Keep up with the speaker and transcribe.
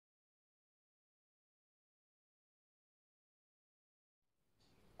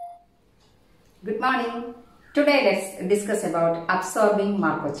Good morning. Today let's discuss about absorbing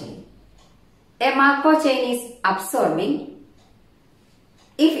Markov chain. A Markov chain is absorbing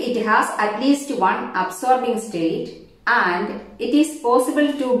if it has at least one absorbing state and it is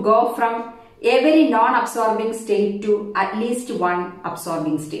possible to go from every non-absorbing state to at least one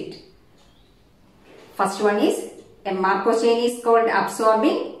absorbing state. First one is a Markov chain is called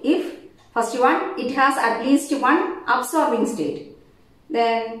absorbing if first one it has at least one absorbing state.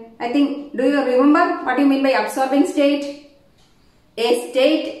 Then I think, do you remember what you mean by absorbing state? A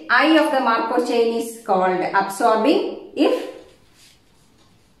state I of the Markov chain is called absorbing if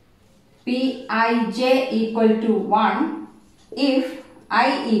Pij equal to 1, if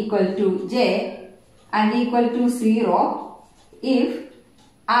I equal to j and equal to 0, if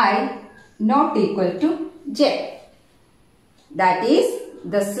I not equal to j. That is,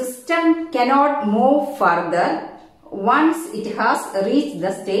 the system cannot move further once it has reached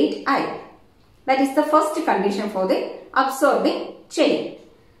the state I. That is the first condition for the absorbing chain.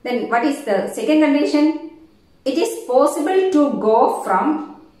 Then what is the second condition? It is possible to go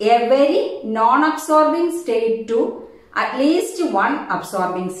from a very non-absorbing state to at least one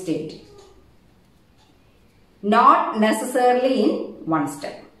absorbing state. Not necessarily in one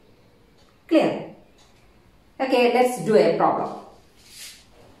step. Clear? Okay, let's do a problem.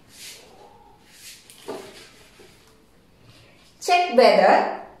 Check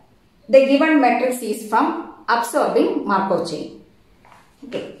whether the given matrix is from absorbing Markov chain.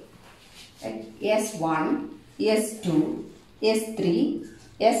 Okay. S1, S2, S3,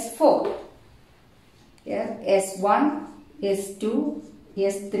 S4. Here S1, S2,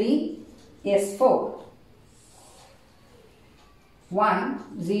 S3, S4.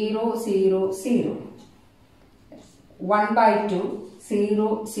 1, 0, 0, 0. 1 by 2,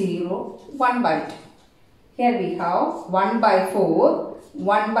 0, 0, 1 by 2. Here we have 1 by 4,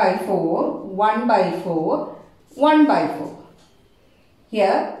 1 by 4, 1 by 4, 1 by 4.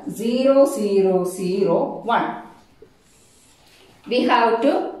 Here 0, 0, 0, 1. We have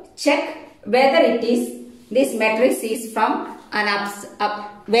to check whether it is this matrix is from an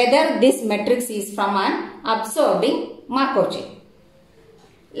absorbing Markov chain.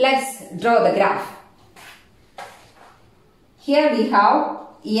 Let's draw the graph. Here we have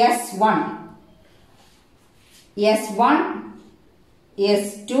S1. S1,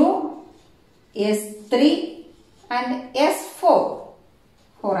 S2, S3 and S4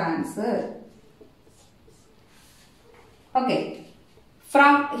 for answer. Okay.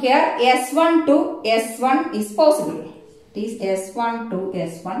 From here S1 to S1 is possible. It is S1 to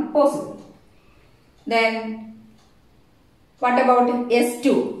S1 possible. Then what about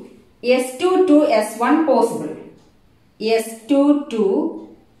S2? S2 to S1 possible. S2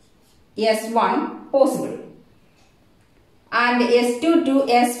 to S1 possible. And S2 to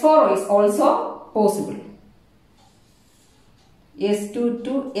S4 is also possible. S2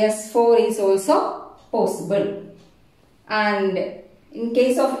 to S4 is also possible. And in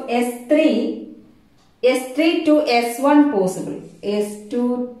case of S3, S3 to S1 possible.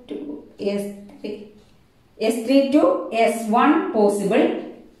 S2 to S3. S3 to S1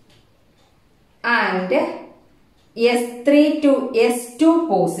 possible. And S3 to S2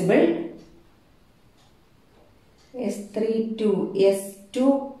 possible. S3 to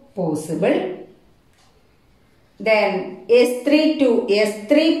S2 possible. Then S3 to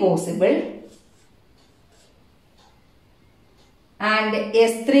S3 possible. And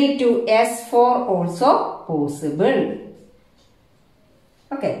S3 to S4 also possible.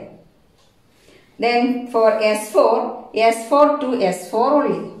 Okay. Then for S4, S4 to S4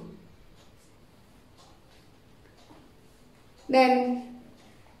 only. Then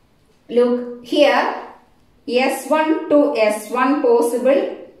look here. S1 to S1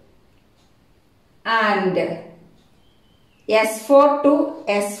 possible and S4 to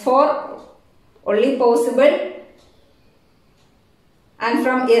S4 only possible, and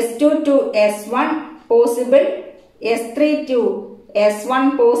from S2 to S1 possible, S3 to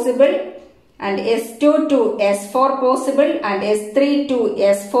S1 possible, and S2 to S4 possible, and S3 to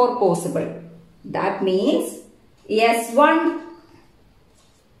S4 possible. That means S1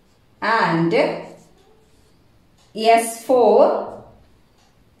 and S4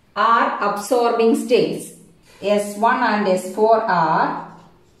 are absorbing states. S1 and S4 are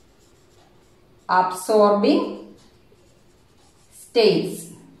absorbing states.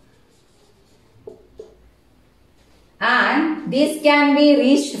 And this can be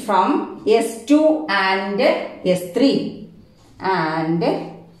reached from S2 and S3. And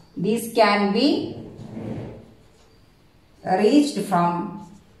this can be reached from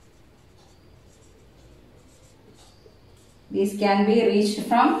This can be reached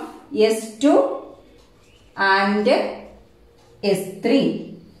from S2 and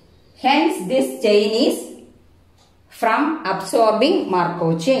S3. Hence, this chain is from absorbing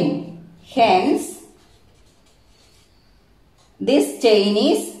Markov chain. Hence, this chain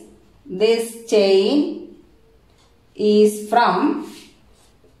is from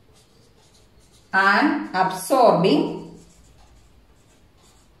an absorbing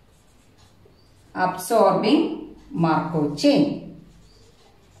Markov chain.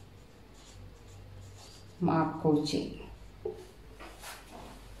 Markov chain.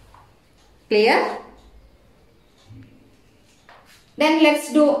 Clear? Then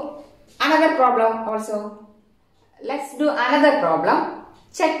let's do another problem also. Let's do another problem.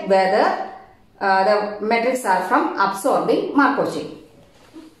 Check whether the metrics are from absorbing Markov chain.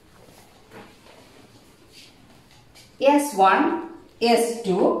 S1,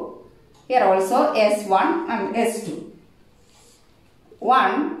 S2. Here also S1 and S2.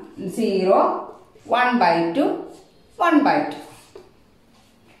 1, 0, 1 by 2, 1 by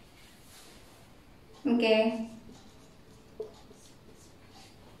 2. Okay.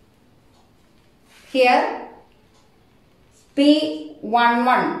 Here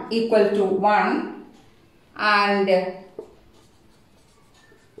P11 equal to 1 and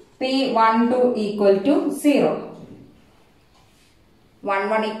P12 equal to 0.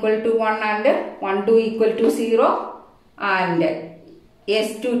 1 equal to 1 and 1 equal to 0 and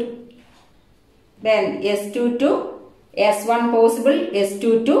S2, then S2 to S1 possible,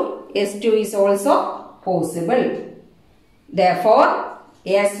 S2 to S2 is also possible. Therefore,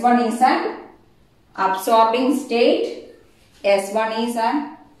 S1 is an absorbing state. S1 is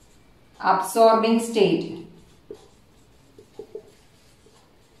an absorbing state.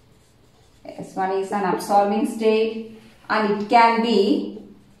 S1 is an absorbing state and it can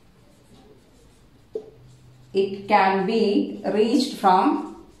be reached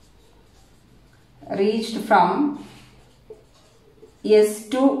from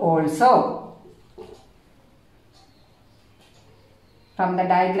S2 also. From the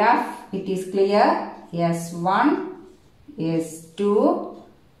diagram it is clear. S1, S2,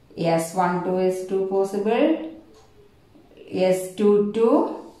 S1 to S2 possible, S2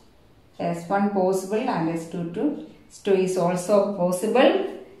 to S1 possible and S2 to S2 is also possible.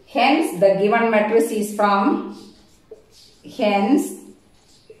 Hence the given matrix is from, hence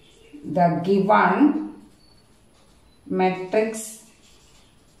the given matrix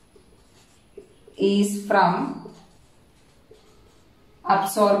is from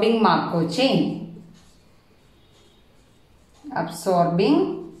absorbing Markov chain.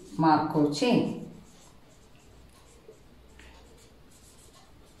 Absorbing Markov chain.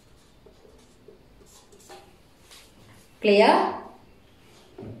 Clear?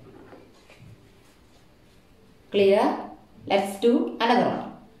 Clear? Let's do another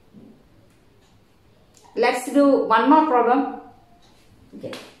one. Let's do one more problem.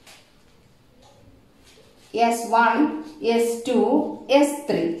 Okay. S1, S2,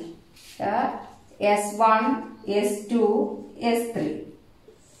 S3. S1, S2, S3.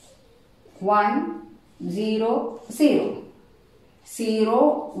 1, 0, 0.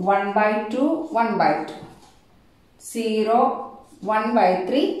 0, 1 by 2, 1 by 2. 0, 1 by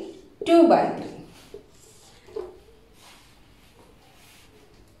 3, 2 by 3.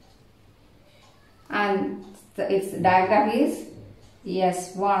 And its diagram is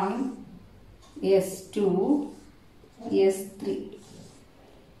S1, S2, S3.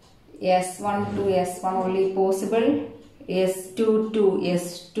 S1 to S1 only possible, S2 to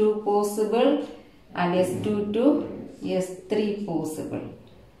S2 possible and S2 to S3 possible.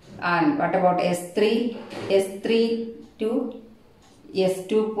 And what about S3? S3 to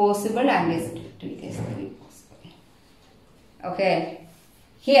S2 possible and S2 to S3 possible. Okay.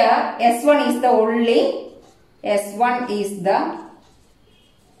 Here S1 is the only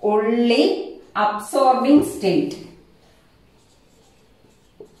absorbing state.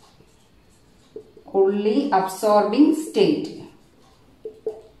 Only absorbing state.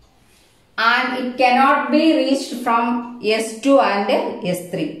 And it cannot be reached from S2 and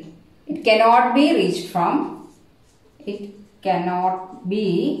S3. It cannot be reached from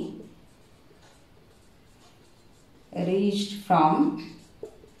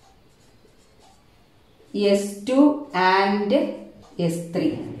S2 and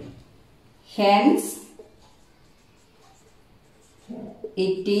S3. Hence,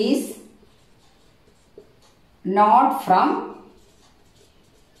 it is not from,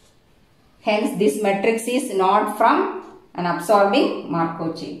 hence this matrix is not from an absorbing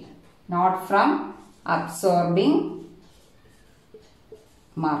Markov chain. Not from absorbing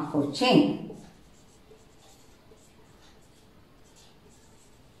Markov chain.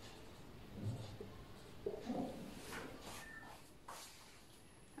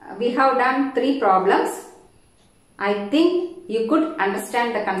 we have done 3 problems. I think you could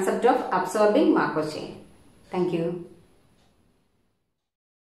understand the concept of absorbing Markov chain. Thank you.